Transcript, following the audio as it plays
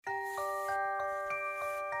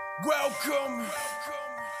Welcome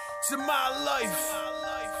to my life,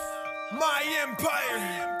 my empire.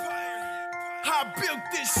 I built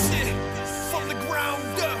this shit from the ground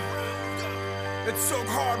up. It took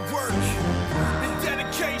hard work and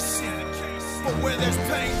dedication, but where there's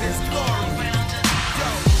pain, there's glory. Yo,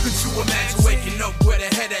 could you imagine waking up with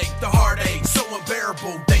a headache, the heartache so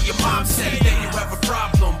unbearable that your mom said that you have a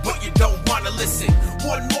problem, but you don't wanna listen?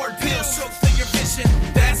 One more pill, show through your vision.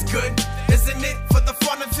 That's good, isn't it? For the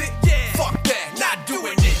fun of it, yeah. Fuck that, not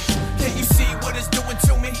doing it. Can you see what it's doing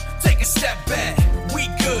to me? Take a step back. We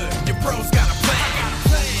good. Your bro's got a plan.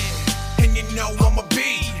 And you know I'ma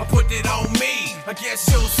be. I put it on me. I guess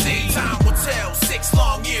you'll see. Time will tell. 6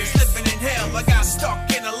 long years living in hell. I got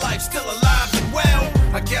stuck in a life, still alive and well.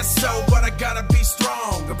 I guess so, but I gotta be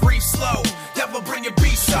strong. Breathe slow. Devil, bring your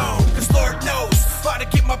beast on. Cause Lord knows how to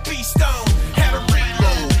get my beast on. Had a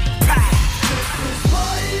reload.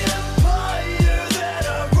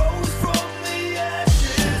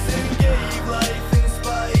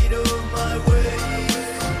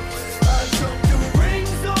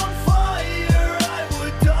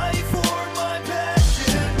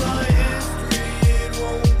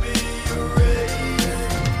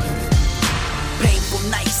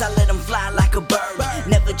 I let them fly like a bird.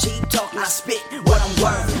 Never cheap talking, I spit what I'm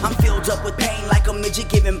worth. I'm filled up with pain like a midget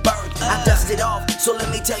giving birth. I dust it off, so let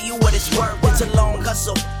me tell you what it's worth. It's a long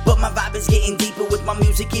hustle, but my vibe is getting deeper with my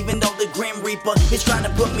music, even though the Grim Reaper is trying to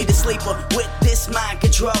put me to sleep with this mind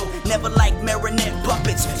control. Never like marionette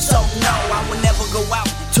puppets, so no, I will never go out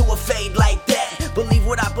to a fade like that. Believe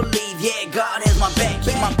what I believe, yeah, God has my back.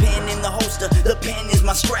 Keep my pen in the holster, the pen is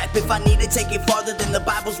my strap. If I need to take it farther than the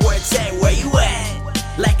Bible's where it's at, where you at?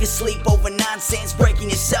 Like a sleep over nonsense, breaking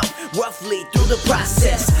yourself roughly through the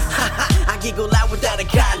process. I giggle out without a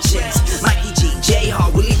conscience.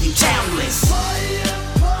 Empire-JHall will leave you townless.